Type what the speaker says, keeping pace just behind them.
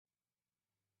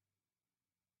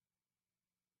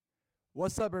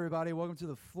What's up, everybody? Welcome to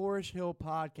the Flourish Hill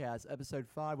Podcast, Episode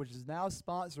 5, which is now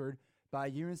sponsored by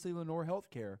UNC Lenoir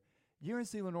Healthcare.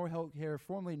 UNC Lenoir Healthcare,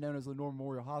 formerly known as Lenoir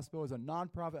Memorial Hospital, is a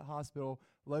nonprofit hospital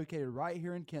located right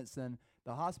here in Kinston.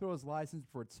 The hospital is licensed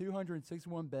for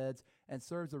 261 beds and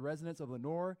serves the residents of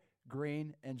Lenoir,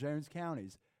 Greene, and Jones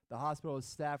counties. The hospital is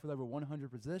staffed with over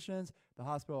 100 physicians. The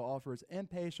hospital offers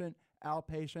inpatient,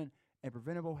 outpatient, and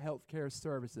preventable health care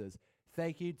services.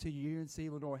 Thank you to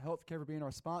UNC Lenoir Healthcare for being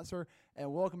our sponsor,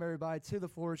 and welcome everybody to the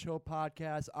Flourish Hill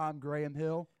Podcast. I'm Graham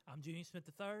Hill. I'm Junior Smith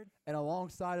III. And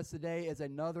alongside us today is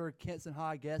another Kinston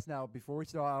High guest. Now, before we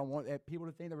start, I want people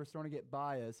to think that we're starting to get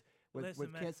biased with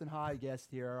Kinston High guests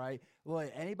here, all right? Look,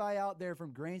 anybody out there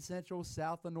from Greene Central,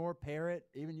 South Lenoir, Parrott,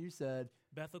 even you said,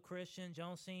 Bethel Christian,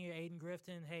 Jones Sr., Aiden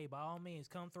Grifton, hey, by all means,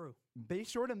 come through. Be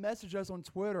sure to message us on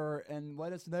Twitter and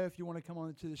let us know if you want to come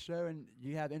on to the show and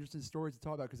you have interesting stories to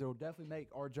talk about, because it will definitely make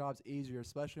our jobs easier,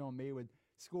 especially on me with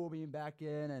school being back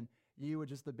in and you with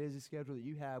just the busy schedule that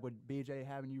you have with BJ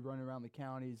having you running around the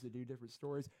counties to do different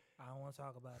stories. I don't want to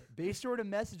talk about it. Be sure to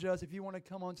message us if you want to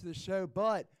come on to the show.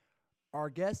 But our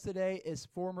guest today is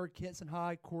former Kinston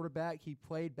High quarterback. He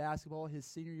played basketball. His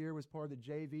senior year was part of the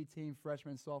JV team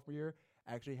freshman and sophomore year.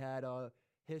 Actually had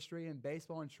history in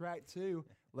baseball and track too.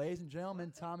 Ladies and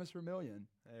gentlemen, Thomas Vermillion.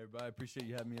 Hey, everybody. Appreciate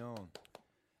you having me on.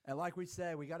 And like we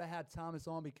said, we got to have Thomas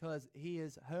on because he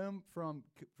is home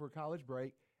for college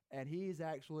break, and he's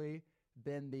actually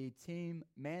been the team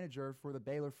manager for the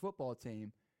Baylor football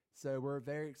team. So we're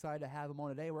very excited to have him on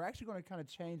today. We're actually going to kind of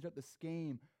change up the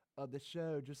scheme of the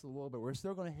show just a little bit. We're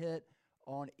still going to hit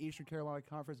on Eastern Carolina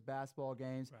Conference basketball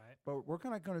games, right, but we're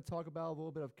kind of going to talk about a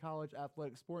little bit of college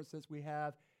athletic sports since we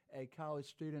have a college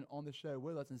student on the show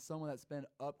with us and someone that's been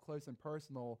up close and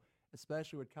personal,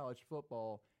 especially with college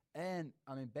football. And,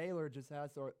 I mean, Baylor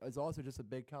is also just a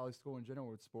big college school in general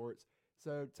with sports.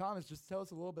 So, Thomas, just tell us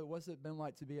a little bit, what's it been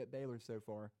like to be at Baylor so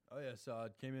far? Oh, yeah, so I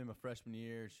came in my freshman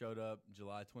year, showed up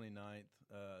July 29th.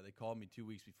 They called me 2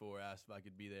 weeks before, asked if I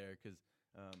could be there because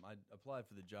I applied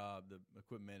for the job, the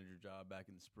equipment manager job, back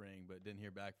in the spring, but didn't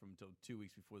hear back from them until 2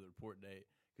 weeks before the report date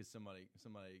because somebody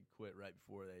quit right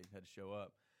before they had to show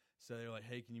up. So they were like,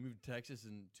 hey, can you move to Texas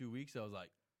in 2 weeks? I was like,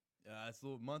 it's a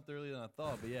little month earlier than I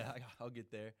thought, but yeah, I'll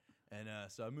get there. And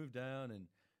so I moved down and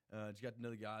just got to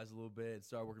know the guys a little bit and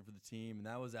started working for the team. And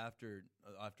that was after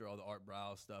all the Art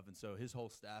Browse stuff. And so his whole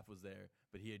staff was there,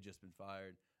 but he had just been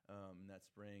fired in that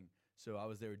spring. So I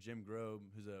was there with Jim Grobe,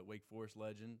 who's a Wake Forest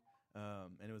legend.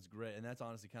 And it was great. And that's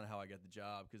honestly kind of how I got the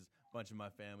job because a bunch of my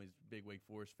family's big Wake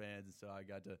Forest fans. And so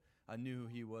I knew who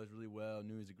he was really well,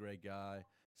 knew he was a great guy.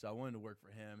 So I wanted to work for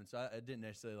him. And so I didn't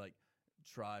necessarily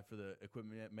try for the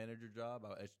equipment manager job.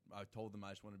 I told them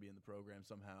I just wanted to be in the program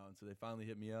somehow. And so they finally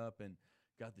hit me up and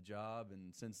got the job.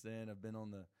 And since then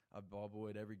I've ball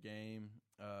boyed every game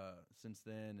since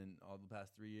then and all the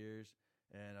past 3 years.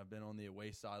 And I've been on the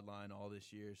away sideline all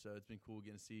this year, so it's been cool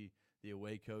getting to see the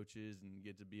away coaches and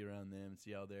get to be around them and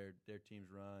see how their teams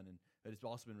run. And it's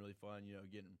also been really fun,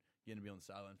 getting to be on the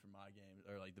sideline for my games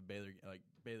or the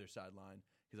Baylor sideline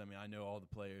because I know all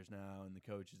the players now and the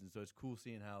coaches, and so it's cool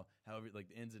seeing how the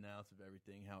ins and outs of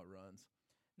everything, how it runs.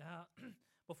 Now,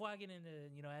 before I get into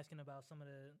asking about some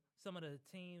of the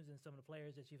teams and some of the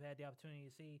players that you've had the opportunity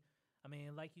to see. I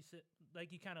mean, like you said,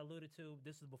 like you kind of alluded to,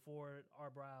 this is before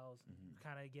Art Browse,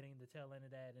 kind of getting the tail end of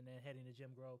that, and then heading to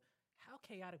Jim Grove. How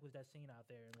chaotic was that scene out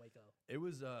there in Waco? It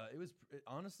was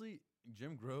honestly,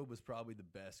 Jim Grove was probably the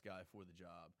best guy for the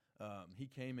job. He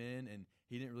came in and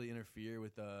he didn't really interfere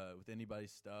with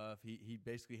anybody's stuff. He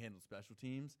basically handled special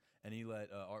teams, and he let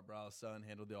Art Browse's son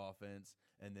handle the offense,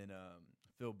 and then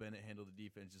Phil Bennett handled the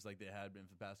defense just like they had been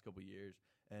for the past couple of years.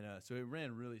 And so it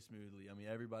ran really smoothly. I mean,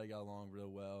 everybody got along real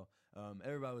well.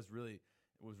 Everybody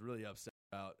was really upset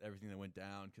about everything that went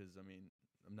down because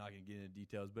I'm not going to get into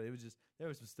details, but it was just there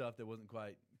was some stuff that wasn't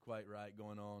quite right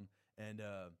going on,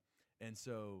 and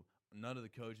so none of the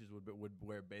coaches would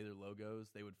wear Baylor logos.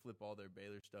 They would flip all their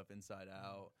Baylor stuff inside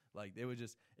out.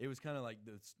 It was kind of like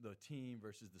the team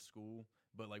versus the school,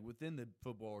 but within the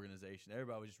football organization,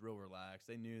 everybody was just real relaxed.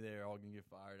 They knew they were all going to get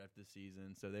fired after the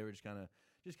season, so they were just kind of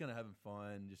having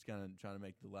fun, just kind of trying to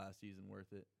make the last season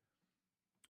worth it.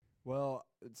 Well,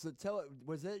 so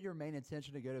was it your main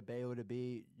intention to go to Baylor to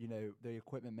be, the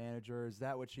equipment manager? Is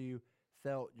that what you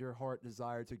felt your heart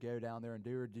desired to go down there and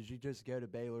do, or did you just go to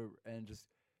Baylor and just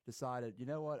decided, you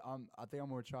know what, I think I'm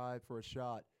going to try for a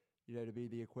shot, to be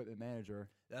the equipment manager?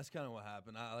 That's kind of what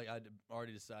happened. I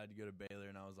already decided to go to Baylor,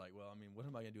 and I was like, well, what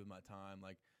am I going to do with my time?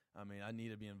 I need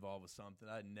to be involved with something.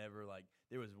 I'd never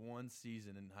there was one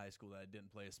season in high school that I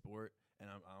didn't play a sport, and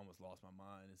I almost lost my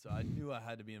mind. And so I knew I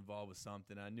had to be involved with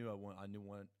something. I knew I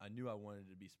wanted it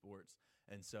to be sports,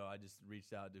 and so I just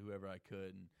reached out to whoever I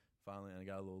could, and finally I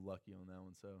got a little lucky on that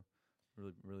one. So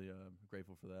really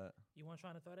grateful for that. You weren't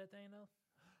trying to throw that thing though?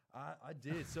 I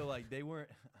did. So like they weren't.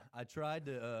 I tried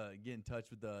to get in touch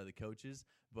with the coaches,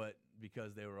 but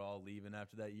because they were all leaving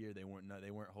after that year, they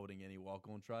weren't holding any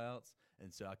walk-on tryouts,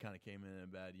 and so I kind of came in a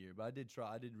bad year. But I did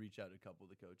try. I did reach out to a couple of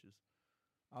the coaches.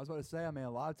 I was about to say, I mean,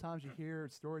 a lot of times you hear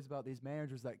stories about these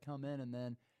managers that come in and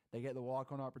then they get the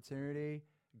walk-on opportunity,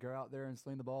 go out there and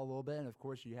sling the ball a little bit, and of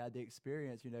course you had the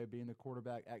experience, being the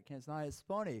quarterback at Kent State. It's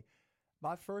funny.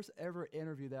 My first ever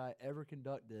interview that I ever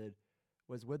conducted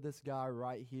was with this guy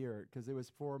right here because it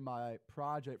was for my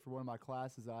project for one of my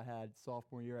classes I had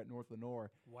sophomore year at North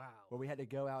Lenoir. Wow. Where we had to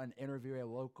go out and interview a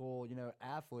local,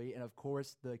 athlete. And, of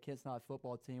course, the Kent State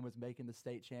football team was making the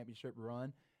state championship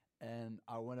run. And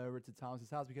I went over to Thomas's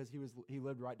house because he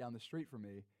lived right down the street from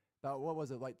me. About, what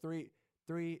was it, like three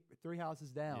houses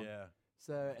down. Yeah.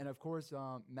 So, and, of course,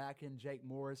 Mac and Jake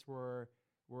Morris were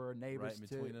neighbors, right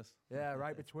too. between us. Yeah,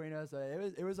 right between us.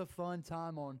 It was a fun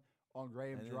time on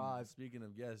Graham Drive. Speaking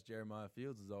of guests, Jeremiah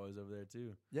Fields is always over there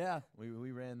too. Yeah,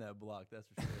 we ran that block, that's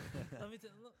for sure.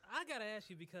 Look, I gotta ask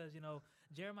you because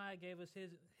Jeremiah gave us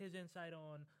his insight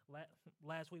on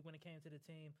last week when it came to the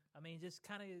team. I mean, just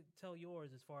kind of tell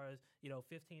yours as far as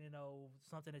 15-0,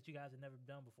 something that you guys had never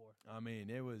done before. I mean,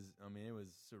 it was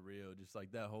surreal, just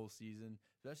like that whole season,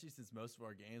 especially since most of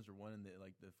our games were won in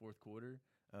the fourth quarter.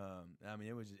 I mean,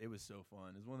 it was so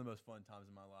fun. It was one of the most fun times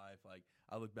of my life. Like,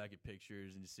 I look back at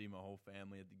pictures and just see my whole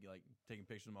family taking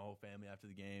pictures of my whole family after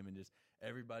the game, and just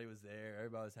everybody was there.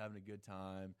 Everybody was having a good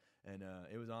time, and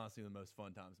it was honestly the most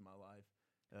fun times of my life.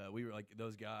 We were like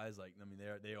those guys. Like, I mean,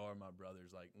 they are my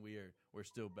brothers. Like, we're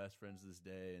still best friends to this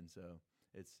day, and so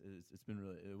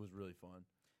it was really fun.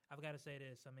 I've got to say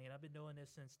this. I mean, I've been doing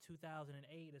this since 2008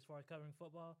 as far as covering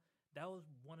football. That was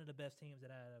one of the best teams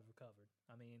that I had ever covered.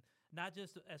 I mean, not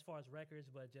just as far as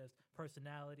records, but just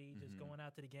personality, just going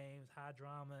out to the games, high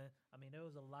drama. I mean, there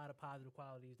was a lot of positive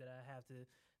qualities that I have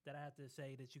to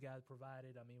say that you guys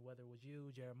provided. I mean, whether it was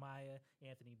you, Jeremiah,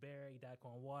 Anthony Berry,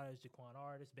 Daquan Waters, Jaquan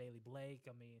Artist, Bailey Blake,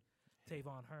 I mean,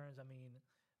 Tavon Hearns. I mean,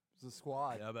 it was a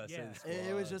squad. Yeah, I about to say the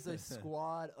squad. It was just a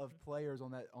squad of players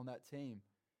on that team.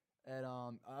 And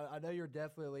I know you're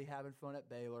definitely having fun at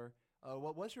Baylor.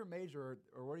 What's your major,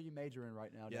 or what are you majoring in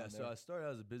right now? Yeah, down so there? I started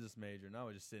out as a business major, and I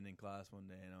was just sitting in class one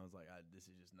day, and I was like, this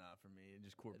is just not for me, and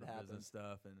just corporate business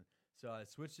stuff. And so I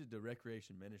switched it to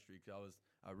recreation ministry because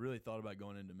I really thought about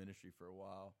going into ministry for a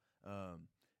while.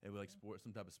 It was like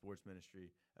some type of sports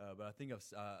ministry. But I think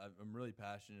I'm really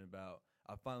passionate about.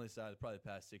 I finally decided probably the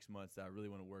past 6 months that I really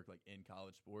want to work like in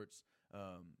college sports.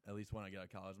 At least when I get out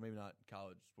of college, maybe not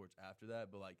college sports after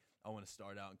that, but like I want to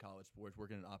start out in college sports,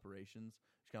 working in operations.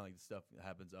 It's kind of like the stuff that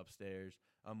happens upstairs.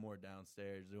 I'm more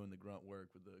downstairs doing the grunt work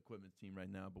with the equipment team right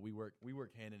now. But we work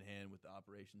hand in hand with the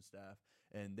operations staff,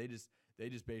 and they just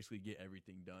basically get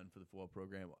everything done for the football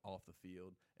program off the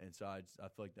field. And so I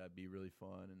feel like that'd be really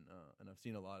fun, and I've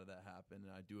seen a lot of that happen,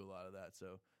 and I do a lot of that.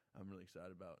 So I'm really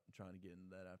excited about trying to get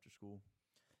into that after school.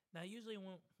 Now, usually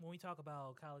when we talk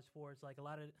about college sports, like a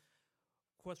lot of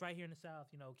course, right here in the South,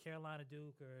 Carolina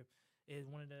Duke is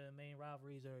one of the main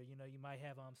rivalries, or you might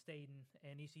have State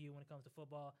and ECU when it comes to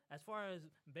football. As far as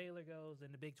Baylor goes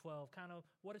and the Big 12, kind of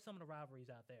what are some of the rivalries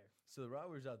out there? So the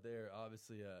rivalries out there,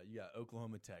 obviously, you got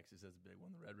Oklahoma, Texas. That's a big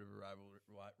one. The Red River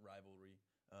rivalry.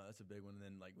 That's a big one. And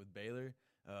then like with Baylor,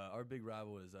 our big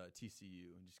rival is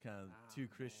TCU, and just kind of two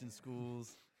Christian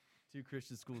schools. Two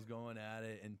Christian schools going at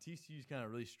it, and TCU's kind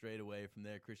of really strayed away from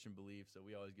their Christian beliefs, so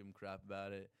we always give them crap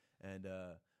about it. And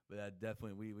but that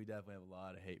definitely we definitely have a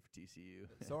lot of hate for TCU.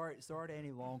 Sorry to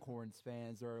any Longhorns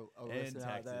fans or and listening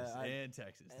Texas out there. and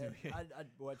Texas.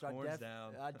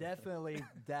 I definitely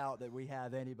doubt that we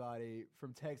have anybody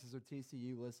from Texas or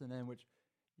TCU listening, which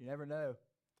you never know.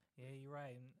 Yeah, you're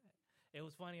right. And it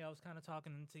was funny. I was kind of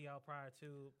talking to y'all prior to,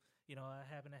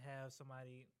 I happen to have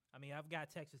somebody. I mean, I've got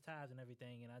Texas ties and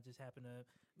everything, and I just happened to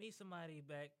meet somebody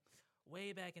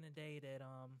way back in the day that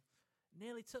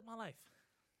nearly took my life.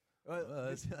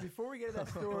 Before we get to that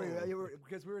story,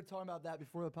 because we were talking about that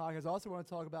before the podcast, I also want to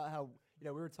talk about how we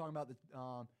were talking about the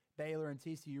Baylor and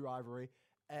TCU rivalry,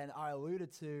 and I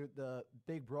alluded to the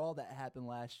big brawl that happened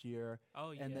last year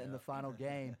in the final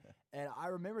game. And I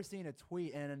remember seeing a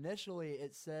tweet, and initially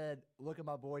it said, "Look at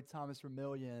my boy Thomas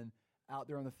Vermillion out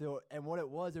there on the field." And what it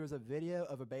was, there was a video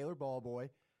of a Baylor ball boy,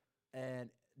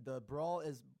 and the brawl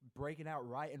is breaking out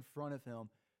right in front of him,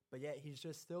 but yet he's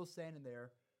just still standing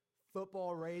there,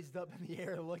 football raised up in the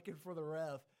air looking for the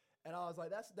ref. And I was like,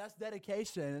 that's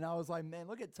dedication. And I was like, man,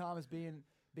 look at Thomas being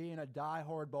being a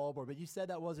diehard ball boy, but you said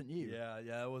that wasn't you. Yeah,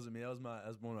 that wasn't me. That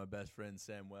was one of my best friends,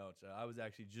 Sam Welch. I was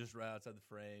actually just right outside the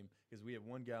frame because we have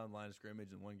one guy on line of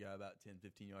scrimmage and one guy about 10,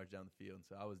 15 yards down the field.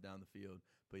 So I was down the field.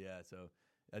 But yeah, so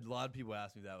a lot of people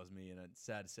asked me if that was me, and it's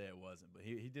sad to say it wasn't. But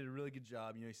he did a really good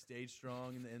job. You know, he stayed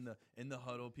strong in the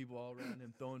huddle, people all around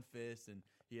him throwing fists, and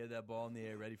he had that ball in the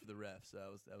air ready for the refs. So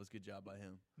that was a good job by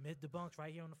him. Myth debunked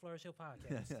right here on the Flourish Hill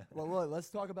podcast. Well, look, let's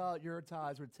talk about your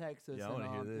ties with Texas. Yeah, I want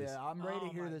to hear this. Yeah, I'm ready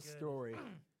to hear this goodness. story. All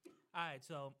right,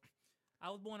 so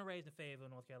I was born and raised in Fayetteville,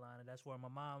 North Carolina. That's where my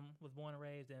mom was born and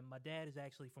raised, and my dad is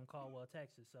actually from Caldwell,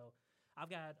 Texas. So I've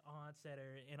got aunts that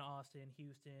are in Austin,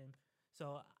 Houston.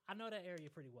 So I know that area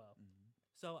pretty well. Mm-hmm.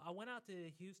 So I went out to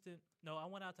I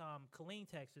went out to Killeen,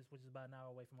 Texas, which is about an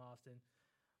hour away from Austin,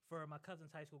 for my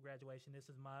cousin's high school graduation.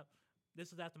 This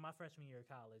is after my freshman year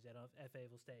of college at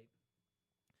Fayetteville State.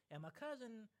 And my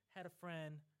cousin had a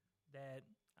friend that,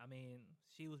 I mean,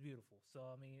 she was beautiful. So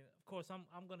I mean, of course,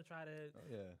 I'm gonna try to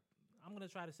I'm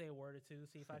gonna try to say a word or two,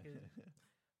 see if I can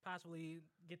possibly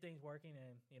get things working.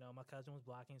 And my cousin was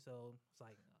blocking, so it's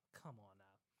like, come on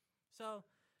now. So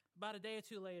about a day or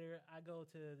two later, I go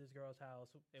to this girl's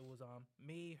house. It was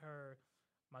me, her,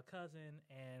 my cousin,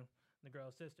 and the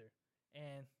girl's sister.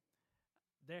 And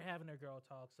they're having their girl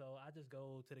talk, so I just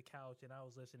go to the couch, and I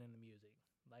was listening to music.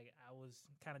 Like, I was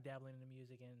kind of dabbling in the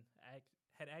music, and I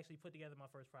had actually put together my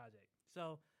first project.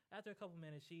 So after a couple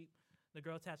minutes, the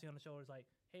girl taps me on the shoulder, like,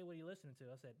 hey, what are you listening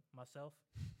to? I said, myself.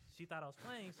 She thought I was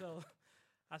playing, so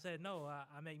I said, no,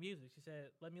 I make music. She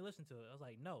said, let me listen to it. I was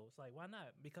like, no. It's like, why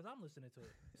not? Because I'm listening to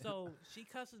it. So she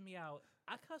cusses me out.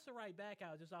 I cuss her right back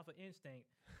out just off of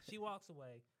instinct. She walks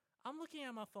away. I'm looking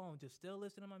at my phone, just still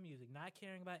listening to my music, not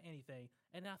caring about anything,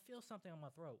 and I feel something on my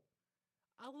throat.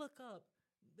 I look up.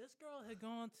 This girl had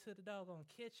gone to the doggone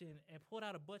kitchen and pulled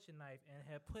out a butcher knife and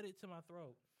had put it to my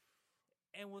throat.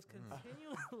 And was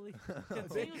continually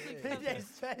cussing.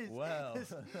 Wow.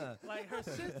 Like her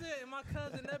sister and my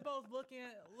cousin, they're both looking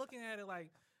at it like,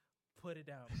 put it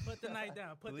down, put the knife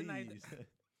down, put the knife down.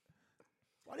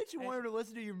 Why didn't you want her to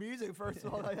listen to your music first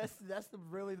of all? Like, that's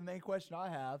really the main question I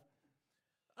have.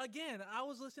 Again, I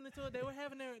was listening to it. They were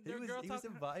having their girl talk.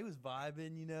 He was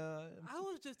vibing, I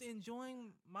was just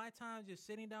enjoying my time just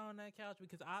sitting down on that couch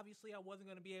because obviously I wasn't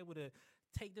going to be able to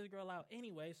take this girl out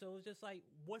anyway. So it was just like,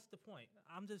 what's the point?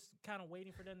 I'm just kind of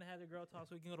waiting for them to have their girl talk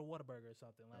so we can go to Whataburger or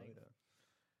something.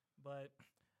 But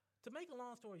to make a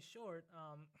long story short,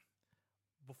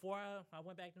 before I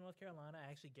went back to North Carolina,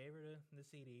 I actually gave her the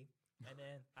CD. And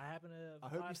then I happened to... I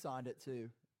hope you signed it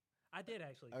too. I did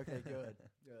actually. Okay, good.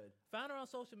 Good. Found her on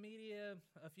social media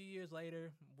a few years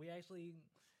later. We actually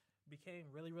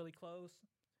became really, really close.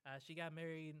 She got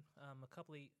married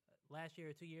last year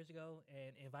or 2 years ago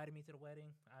and invited me to the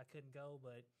wedding. I couldn't go,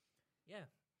 but yeah,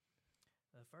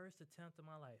 the first attempt of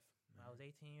my life. I was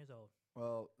 18 years old.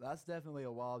 Well, that's definitely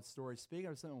a wild story. Speaking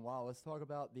of something wild, let's talk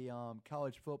about the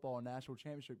college football national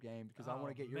championship game because I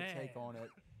want to get your take on it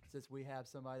since we have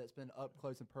somebody that's been up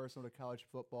close and personal to college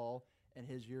football in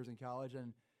his years in college.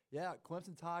 And yeah,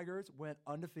 Clemson Tigers went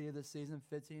undefeated this season,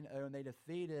 15-0, and they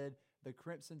defeated the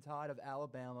Crimson Tide of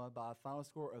Alabama by a final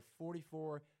score of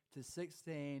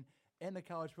 44-16 in the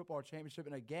college football championship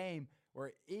in a game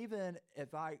where even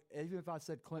if I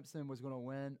said Clemson was going to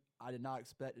win, I did not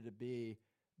expect it to be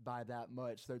by that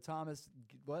much. So Thomas,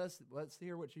 let's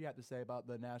hear what you have to say about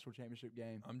the national championship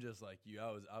game. I'm just like you.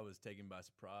 I was taken by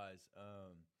surprise.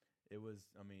 It was,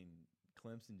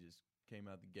 Clemson just came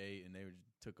out the gate and they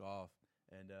took off.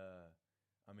 And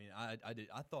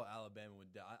I thought Alabama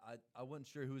would die. I wasn't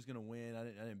sure who was going to win. I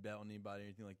didn't bet on anybody or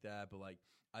anything like that. But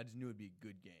I just knew it'd be a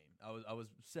good game. I was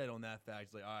set on that fact.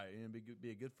 It's like, all right, it'll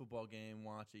be a good football game.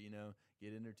 Watch it,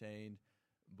 get entertained.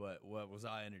 But what was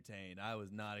I entertained? I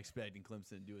was not expecting Clemson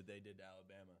to do what they did to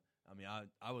Alabama.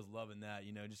 I was loving that,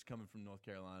 just coming from North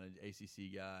Carolina,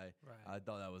 ACC guy. Right. I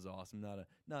thought that was awesome.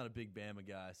 Not a big Bama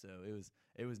guy, so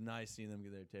it was nice seeing them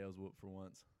get their tails whooped for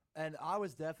once. And I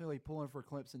was definitely pulling for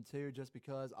Clemson too, just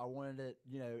because I wanted it.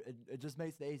 It just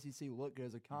makes the ACC look good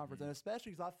as a conference, and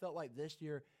especially because I felt like this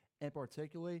year, in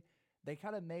particularly, they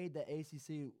kind of made the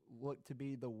ACC look to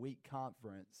be the weak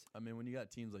conference. When you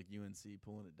got teams like UNC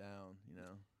pulling it down,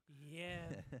 Yeah.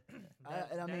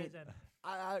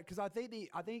 Because I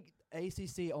think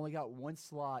ACC only got one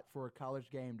slot for a college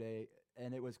game day,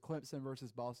 and it was Clemson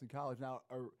versus Boston College. Now,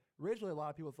 originally, a lot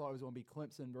of people thought it was going to be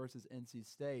Clemson versus NC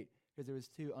State because there was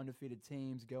two undefeated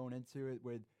teams going into it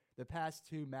with the past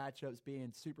two matchups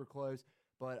being super close.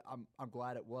 But I'm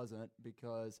glad it wasn't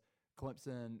because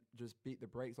Clemson just beat the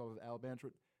brakes off of Alabama.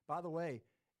 By the way,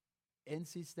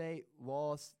 NC State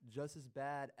lost just as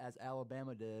bad as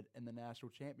Alabama did in the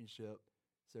national championship.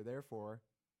 So, therefore,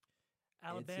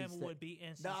 Alabama State. would be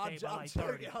NC No, State by like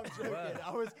 30. I'm joking.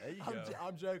 Wow. There you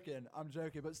go. I'm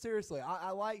joking. But seriously,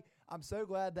 I'm so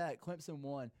glad that Clemson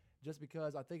won, just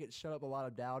because I think it shut up a lot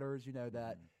of doubters.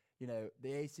 That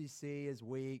the ACC is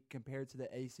weak compared to the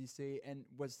ACC, and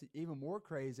what's even more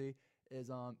crazy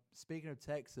is speaking of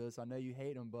Texas, I know you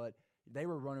hate them, but they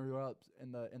were running up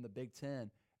in the Big Ten,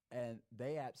 and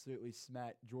they absolutely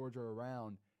smacked Georgia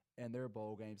around in their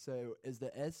bowl game. So is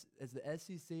the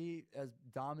SEC as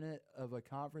dominant of a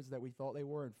conference that we thought they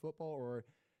were in football, or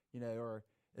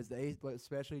is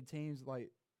especially teams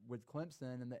like with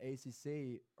Clemson and the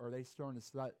ACC, are they starting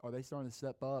to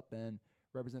step up and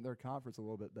represent their conference a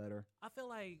little bit better? I feel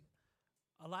like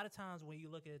a lot of times when you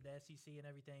look at the SEC and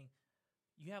everything,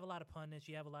 you have a lot of pundits,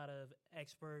 you have a lot of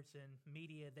experts and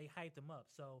media, they hype them up.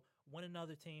 So when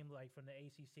another team like from the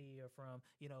ACC or from,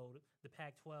 the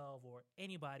Pac-12 or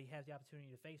anybody has the opportunity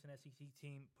to face an SEC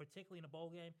team, particularly in a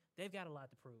bowl game, they've got a lot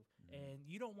to prove. And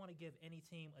you don't want to give any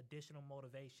team additional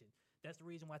motivation. That's the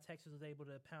reason why Texas was able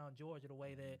to pound Georgia the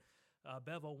way that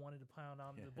Bevo wanted to pound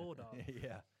on the Bulldogs.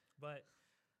 Yeah. But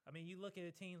I mean, you look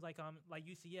at teams like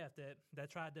UCF that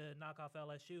tried to knock off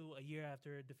LSU a year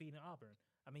after defeating Auburn.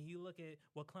 I mean, you look at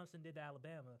what Clemson did to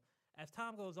Alabama. As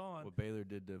time goes on, what Baylor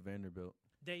did to Vanderbilt.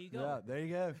 There you go. Yeah, there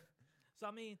you go. So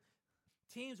I mean,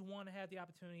 teams want to have the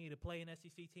opportunity to play an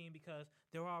SEC team because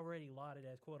they're already lauded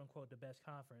as quote unquote the best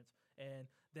conference, and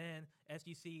then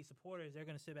SEC supporters, they're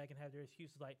going to sit back and have their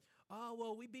excuses like, oh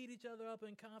well, we beat each other up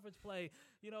in conference play.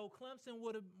 Clemson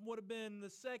would have been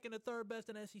the second or third best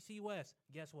in SEC West.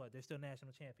 Guess what? They're still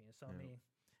national champions. So I mean,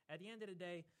 at the end of the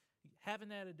day, having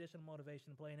that additional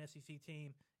motivation to play an SEC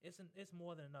team, it's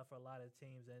more than enough for a lot of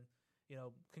teams. And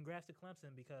congrats to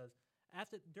Clemson, because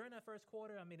during that first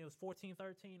quarter, I mean, it was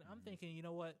 14-13. I'm thinking, you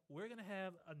know what, we're gonna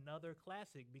have another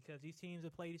classic, because these teams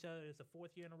have played each other. It's the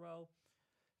fourth year in a row.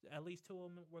 At least two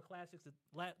of them were classics.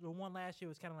 The one last year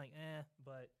was kind of like,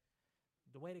 but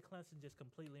the way that Clemson just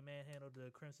completely manhandled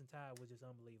the Crimson Tide was just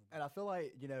unbelievable. And I feel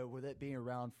like, with it being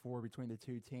round 4 between the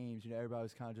two teams, everybody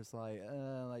was kind of just like,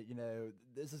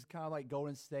 this is kind of like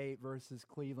Golden State versus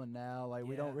Cleveland now. Like,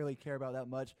 we don't really care about that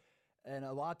much. And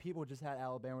a lot of people just had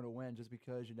Alabama to win just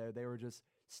because, they were just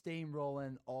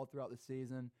steamrolling all throughout the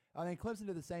season. I mean, Clemson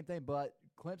did the same thing, but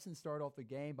Clemson started off the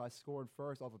game by scoring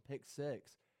first off a pick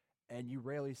six. And you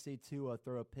rarely see Tua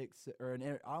throw a pick six, or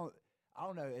I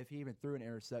don't know if he even threw an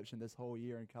interception this whole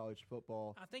year in college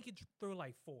football. I think he threw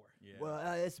like 4. Yeah.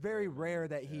 Well, it's very rare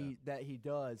that he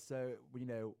does. So,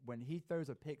 when he throws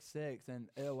a pick six and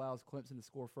it allows Clemson to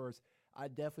score first, I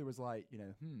definitely was like,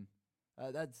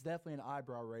 that's definitely an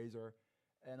eyebrow raiser.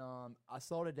 And I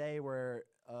saw today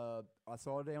on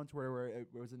Twitter where it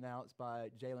was announced by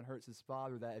Jalen Hurts'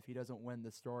 father that if he doesn't win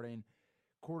the starting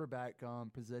quarterback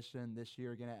position this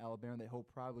year again at Alabama, that he'll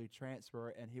probably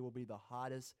transfer, and he will be the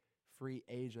hottest free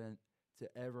agent to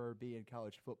ever be in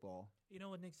college football. You know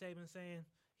what Nick Saban's saying?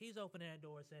 He's opened that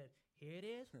door and said, here it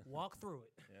is, walk through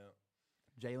it. Yeah.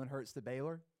 Jalen Hurts to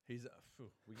Baylor. He's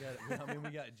we got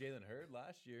Jalen Hurts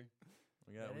last year.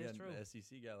 We got true. the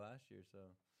SEC guy last year, so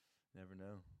never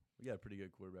know. We got a pretty good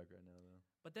quarterback right now, though.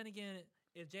 But then again,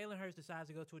 if Jalen Hurts decides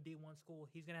to go to a D1 school,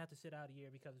 he's going to have to sit out a year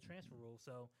because of transfer rules.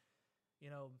 So,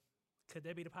 could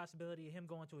there be the possibility of him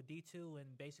going to a D2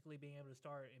 and basically being able to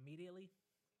start immediately?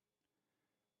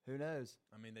 Who knows?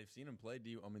 I mean, they've seen him play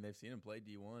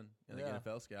D1 and the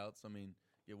NFL scouts. I mean,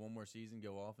 get one more season,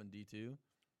 go off in D2.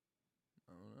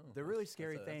 I don't know. The really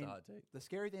scary thing, that's a hot take. the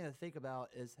scary thing to think about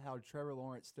is how Trevor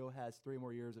Lawrence still has 3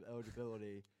 more years of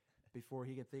eligibility before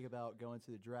he can think about going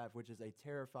to the draft, which is a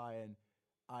terrifying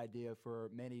idea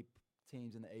for many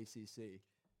teams in the ACC.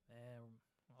 And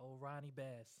old Ronnie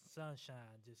Bass, sunshine,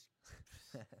 just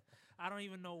I don't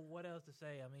even know what else to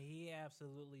say. I mean, he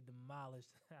absolutely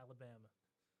demolished Alabama.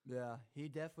 Yeah, he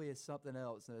definitely is something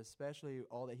else, and especially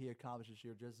all that he accomplished this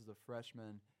year just as a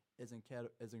freshman is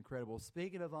incredible.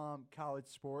 Speaking of college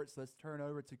sports, let's turn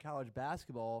over to college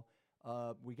basketball.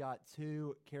 We got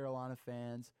 2 Carolina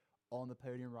fans on the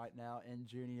podium right now, in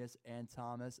Junius and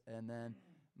Thomas, and then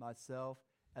myself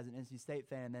as an NC State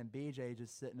fan, and then BJ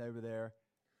just sitting over there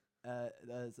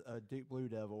as a Duke Blue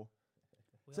Devil.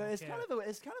 So it's kind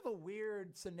of a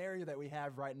weird scenario that we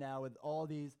have right now with all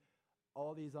these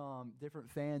different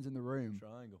fans in the room.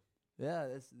 Triangle. Yeah,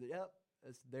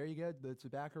 there you go, the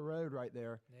Tobacco Road right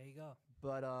there. There you go.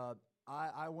 But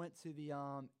I went to the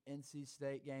NC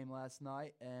State game last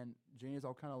night, and Juniors,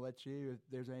 I'll kind of let you, if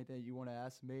there's anything you want to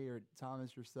ask me or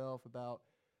Thomas yourself about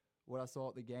what I saw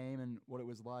at the game and what it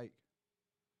was like.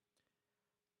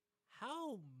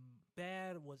 How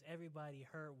bad was everybody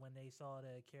hurt when they saw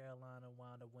that Carolina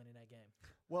wound up winning that game?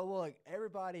 Well, look,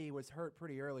 everybody was hurt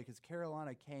pretty early because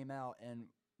Carolina came out and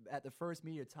at the first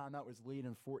media timeout was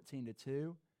leading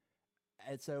 14-2.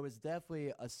 And so it was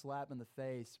definitely a slap in the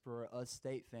face for us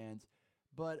State fans.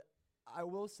 But I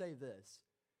will say this.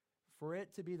 For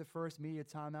it to be the first media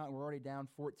timeout and we're already down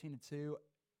 14-2,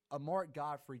 a Mark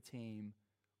Godfrey team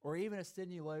or even a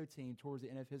Sidney Lowe team towards the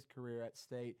end of his career at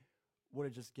State would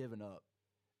have just given up.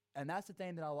 And that's the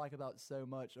thing that I like about so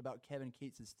much about Kevin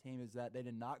Keats' team is that they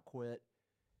did not quit.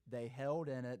 They held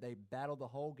in it. They battled the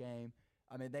whole game.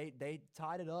 I mean, they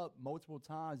tied it up multiple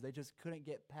times. They just couldn't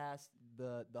get past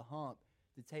the hump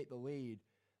to take the lead.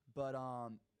 But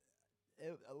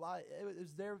it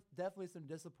was there definitely some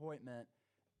disappointment.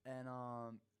 And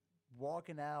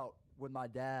walking out with my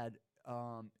dad,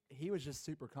 he was just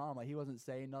super calm. Like, he wasn't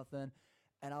saying nothing.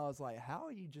 And I was like, how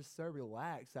are you just so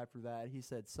relaxed after that? He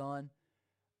said, son,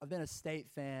 I've been a State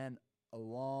fan a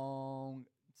long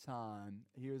time.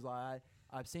 He was like,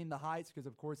 I've seen the heights because,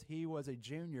 of course, he was a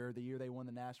junior the year they won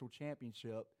the national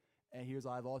championship. And he was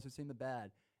like, I've also seen the bad.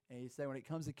 And he said, when it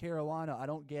comes to Carolina, I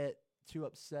don't get too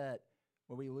upset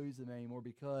when we lose them anymore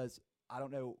because I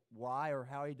don't know why or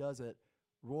how he does it.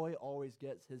 Roy always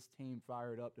gets his team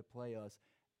fired up to play us.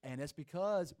 And it's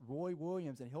because Roy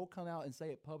Williams, and he'll come out and say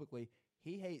it publicly,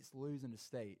 he hates losing to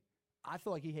State. I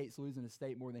feel like he hates losing to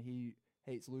State more than he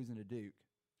hates losing to Duke.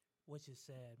 Which is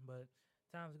sad. But,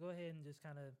 Thomas, go ahead and just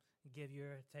kind of give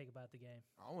your take about the game.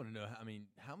 I want to know,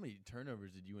 how many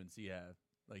turnovers did UNC have?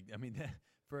 Like, I mean, I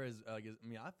feel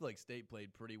like State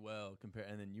played pretty well and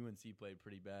then UNC played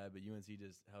pretty bad, but UNC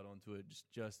just held on to it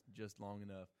just long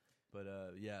enough. But,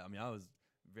 yeah, I mean, I'm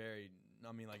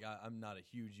not a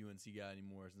huge UNC guy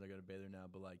anymore since I go to Baylor now,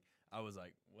 but, like, I was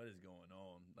like, what is going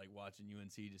on? Like, watching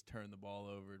UNC just turn the ball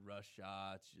over, rush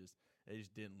shots, they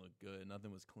just didn't look good.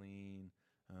 Nothing was clean.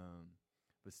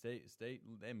 But State,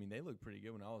 I mean, they looked pretty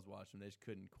good when I was watching them. They just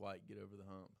couldn't quite get over the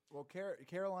hump. Well,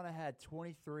 Carolina had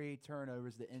 23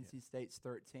 turnovers to NC State's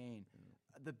 13.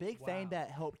 The big thing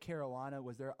that helped Carolina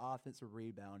was their offensive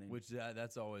rebounding. Which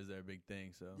that's always their big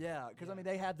thing. So yeah, because, I mean,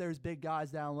 they had those big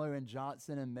guys down low in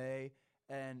Johnson and May.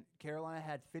 And Carolina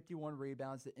had 51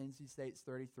 rebounds to NC State's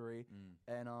 33.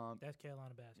 And that's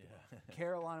Carolina basketball. Yeah.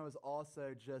 Carolina was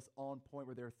also just on point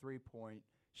with their three-point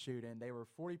shooting. They were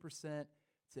 40%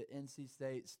 to NC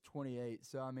State's 28.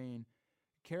 So, I mean,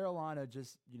 Carolina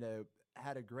just,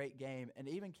 had a great game. And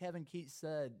even Kevin Keats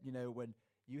said, when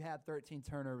you have 13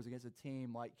 turnovers against a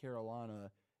team like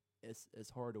Carolina, it's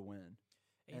hard to win.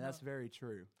 And that's very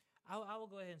true. I will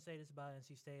go ahead and say this about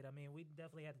NC State. I mean, we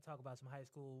definitely had to talk about some high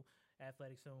school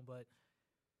athletics soon, but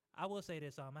I will say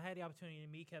this. I had the opportunity to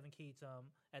meet Kevin Keats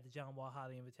at the John Wall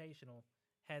Holly Invitational.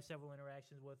 Had several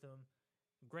interactions with him.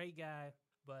 Great guy,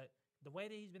 but the way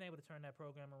that he's been able to turn that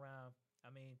program around,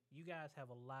 I mean, you guys have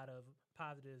a lot of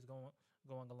positives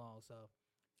going along. So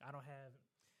I don't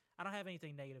have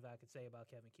anything negative I could say about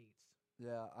Kevin Keats.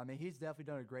 Yeah, I mean, he's definitely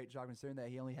done a great job considering that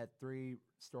he only had 3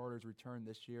 starters returned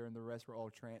this year and the rest were all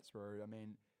transferred. I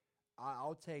mean,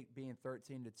 I'll take being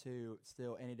 13-2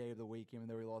 still any day of the week, even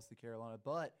though we lost to Carolina.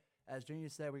 But as Junior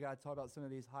said, we got to talk about some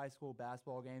of these high school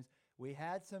basketball games. We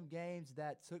had some games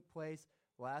that took place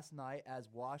last night as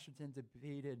Washington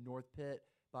defeated North Pitt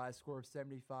by a score of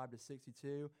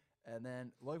 75-62. And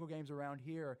then local games around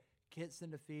here,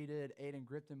 Kinston defeated Aiden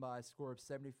Grifton by a score of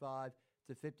 75-51.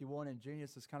 And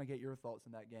Junius, let's kind of get your thoughts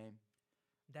on that game.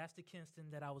 That's the Kinston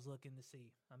that I was looking to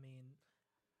see. I mean,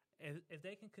 if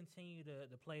they can continue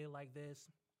to play like this,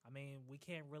 I mean, we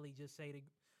can't really just say that.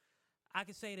 I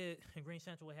could say that Green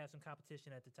Central will have some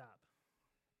competition at the top.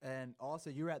 And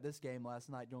also, you were at this game last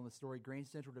night doing the story. Green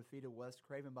Central defeated West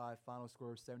Craven by a final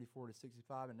score of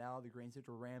 74-65, and now the Green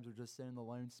Central Rams are just sitting in the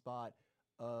lone spot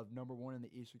of number 1 in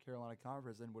the Eastern Carolina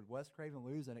Conference. And with West Craven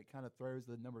losing, it kind of throws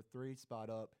the number 3 spot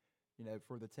up,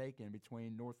 for the taking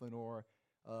between North Lenore,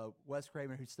 West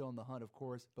Craven, who's still in the hunt, of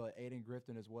course, but Aiden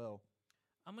Grifton as well.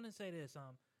 I'm going to say this.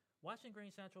 Watching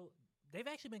Green Central, they've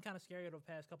actually been kind of scary over the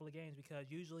past couple of games because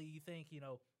usually you think,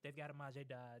 they've got Amaje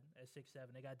Dodd at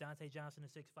 6'7". They got Dante Johnson at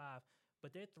 6'5".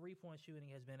 But their three-point shooting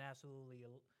has been absolutely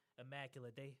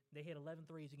immaculate. They hit 11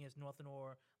 threes against North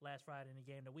Lenore last Friday in the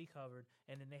game that we covered,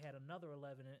 and then they had another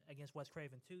 11 against West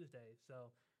Craven Tuesday.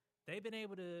 So they've been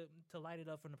able to light it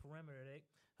up from the perimeter.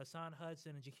 Hassan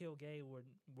Hudson and Jaquil Gay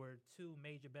were 2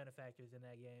 major benefactors in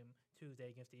that game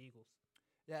Tuesday against the Eagles.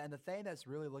 Yeah, and the thing that's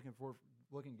really looking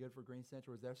good for Green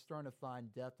Central is they're starting to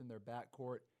find depth in their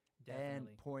backcourt and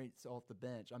points off the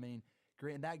bench. I mean,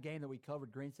 in that game that we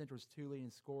covered, Green Central's 2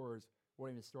 leading scorers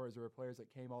weren't even scorers. There were players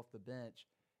that came off the bench,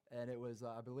 and it was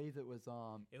I believe it was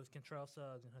It was Contrell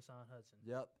Suggs and Hassan Hudson.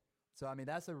 Yep. So, I mean,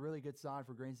 that's a really good sign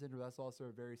for Green Central. That's also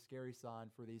a very scary sign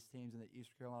for these teams in the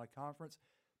Eastern Carolina Conference.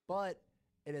 But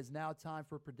it is now time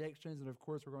for predictions. And, of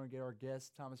course, we're going to get our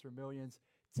guest, Thomas Vermillion's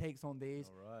takes on these.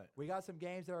 All right. We got some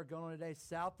games that are going on today.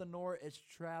 South Lenore is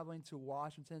traveling to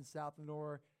Washington. South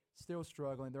Lenore still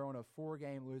struggling. They're on a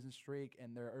 4-game losing streak,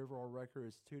 and their overall record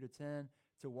is 2-10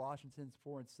 to Washington's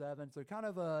 4-7. So kind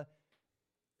of a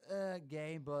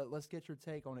game, but let's get your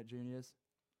take on it, Junius.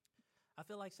 I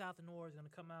feel like South Lenore is going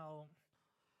to come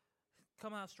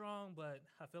out strong, but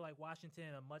I feel like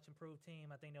Washington, a much improved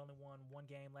team. I think they only won 1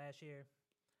 game last year.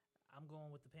 I'm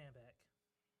going with the Pan back.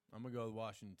 I'm going to go with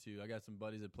Washington, too. I got some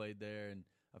buddies that played there, and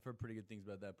I've heard pretty good things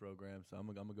about that program, so I'm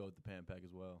going to go with the Pan Pack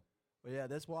as well. Well, yeah,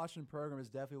 this Washington program is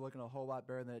definitely looking a whole lot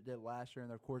better than it did last year,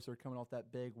 and, of course, they're coming off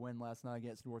that big win last night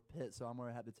against North Pitt, so I'm going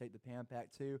to have to take the Pan Pack,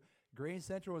 too. Green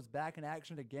Central is back in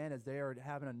action again as they are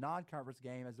having a non-conference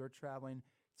game as they're traveling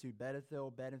to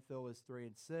Bedingfield. Bedingfield is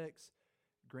 3-6.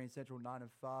 Green Central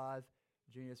 9-5.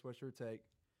 Genius, what's your take?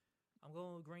 I'm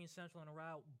going with Green Central in a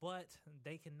route, but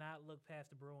they cannot look past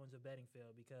the Bruins of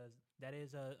Bedingfield because that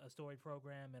is a storied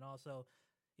program, and also,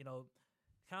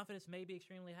 confidence may be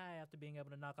extremely high after being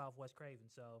able to knock off West Craven,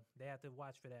 so they have to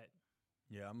watch for that.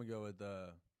 Yeah, I'm going to go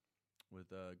with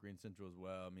Green Central as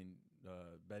well. I mean,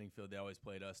 Bedingfield, they always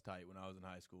played us tight when I was in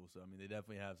high school, so I mean they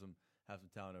definitely have some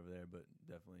talent over there, but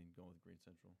definitely going with Green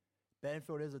Central.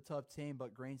 Bedingfield is a tough team,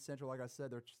 but Green Central, like I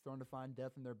said, they're starting to find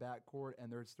depth in their backcourt,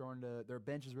 and their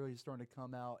bench is really starting to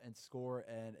come out and score.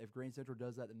 And if Green Central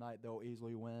does that tonight, they'll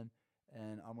easily win.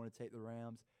 And I'm going to take the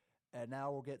Rams. And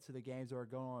now we'll get to the games that are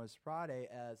going on this Friday.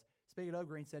 As speaking of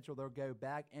Green Central, they'll go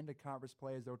back into conference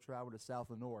play as they'll travel to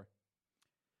South Lenore.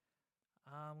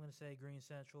 I'm going to say Green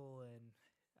Central, and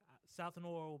South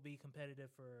Lenore will be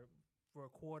competitive for a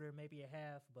quarter, maybe a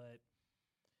half, but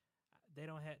they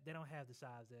don't have the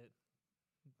size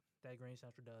that Green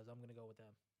Central does. I'm going to go with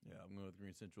them. Yeah, I'm going with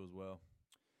Green Central as well.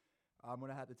 I'm going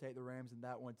to have to take the Rams in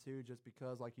that one, too, just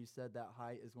because, like you said, that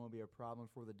height is going to be a problem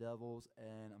for the Devils,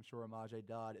 and I'm sure Amaje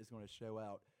Dodd is going to show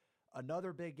out.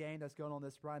 Another big game that's going on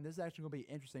this Friday, this is actually going to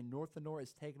be interesting. North Lenore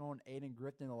is taking on Aiden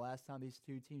Grifton. The last time these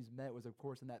two teams met was, of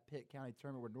course, in that Pitt County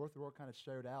tournament where North Lenore kind of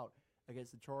showed out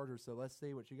against the Chargers. So let's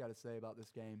see what you got to say about this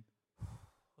game.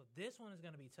 Well, this one is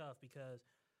going to be tough because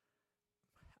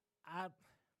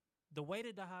the way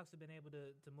that the Hawks have been able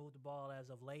to move the ball as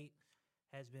of late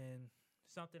has been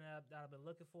something that I've been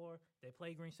looking for. They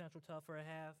played Green Central tough for a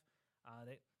half.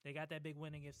 They got that big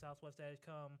win against Southwest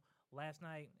Edgecombe last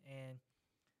night, and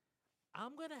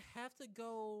I'm going to have to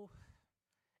go.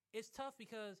 It's tough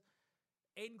because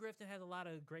Aiden Grifton has a lot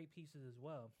of great pieces as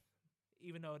well,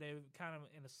 even though they're kind of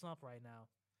in a slump right now.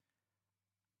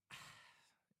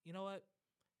 You know what?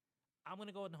 I'm going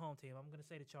to go with the home team. I'm going to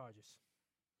say the Chargers.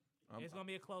 It's going to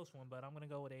be a close one, but I'm going to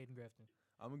go with Aiden Grifton.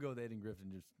 I'm going to go with Aiden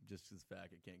Grifton just because the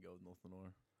fact I can't go with North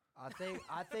Lenore. I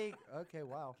think, okay,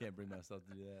 wow. Can't bring myself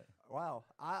to do that. Wow.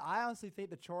 I honestly think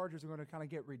the Chargers are going to kind of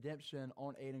get redemption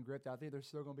on Aiden Grifton. I think they're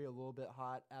still going to be a little bit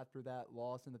hot after that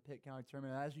loss in the Pitt County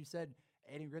tournament. As you said,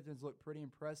 Aiden Grifton's looked pretty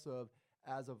impressive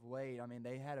as of late. I mean,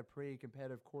 they had a pretty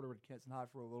competitive quarter with Kinston High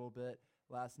for a little bit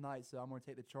last night, so I'm going to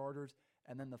take the Chargers.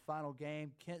 And then the final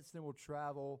game, Kinston will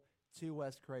travel to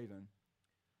West Craven.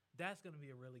 That's going to be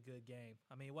a really good game.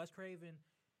 I mean, West Craven,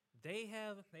 they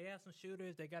have some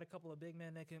shooters. They got a couple of big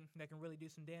men that can really do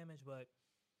some damage. But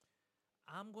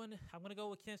I'm going to go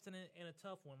with Kinston in a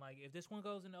tough one. Like if this one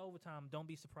goes into overtime, don't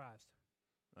be surprised.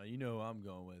 You know who I'm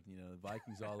going with. You know, the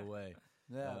Vikings all the way.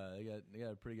 Yeah, they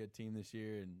got a pretty good team this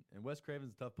year, and West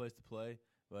Craven's a tough place to play,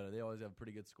 but they always have a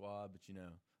pretty good squad. But you know,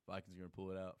 Vikings are going to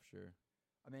pull it out for sure.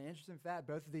 I mean, interesting fact,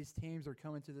 both of these teams are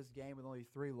coming to this game with only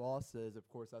 3 losses. Of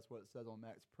course, that's what it says on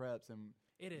Max Preps. And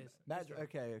it is.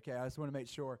 Okay. I just want to make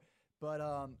sure.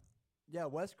 But, yeah,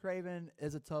 West Craven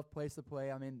is a tough place to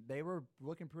play. I mean, they were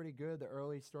looking pretty good the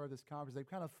early start of this conference. They've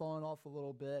kind of fallen off a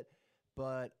little bit.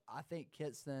 But I think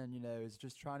Kinston, is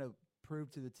just trying to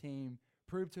prove to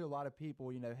a lot of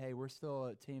people, hey, we're still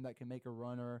a team that can make a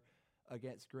runner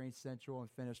against Green Central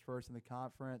and finish first in the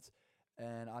conference.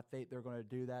 And I think they're going to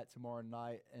do that tomorrow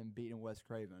night and beating West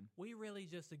Craven. We really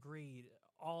just agreed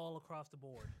all across the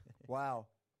board. Wow.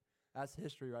 That's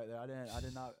history right there.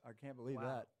 I can't believe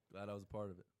that. Glad I was a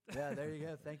part of it. Yeah, there you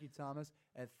go. Thank you, Thomas.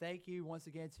 And thank you once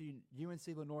again to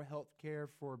UNC Lenore Healthcare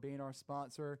for being our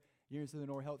sponsor. UNC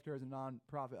Lenore Healthcare is a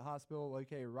nonprofit hospital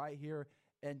located right here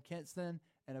in Kinston.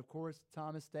 And, of course,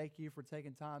 Thomas, thank you for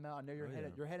taking time out. I know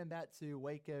you're heading back to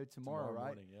Waco tomorrow, right?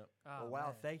 Morning, yep. Oh, wow.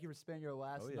 Man. Thank you for spending your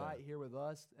last night here with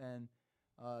us. And,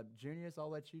 Junius,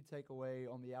 I'll let you take away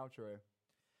on the outro.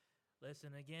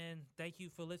 Listen, again, thank you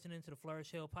for listening to the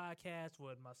Flourish Hill podcast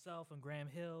with myself and Graham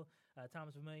Hill,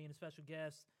 Thomas Vermillion, a special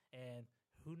guest, and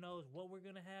who knows what we're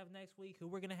going to have next week, who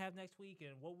we're going to have next week,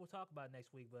 and what we'll talk about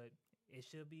next week, but it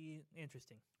should be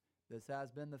interesting. This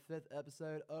has been the 5th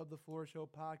episode of the Flourish Hill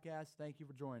podcast. Thank you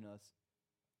for joining us.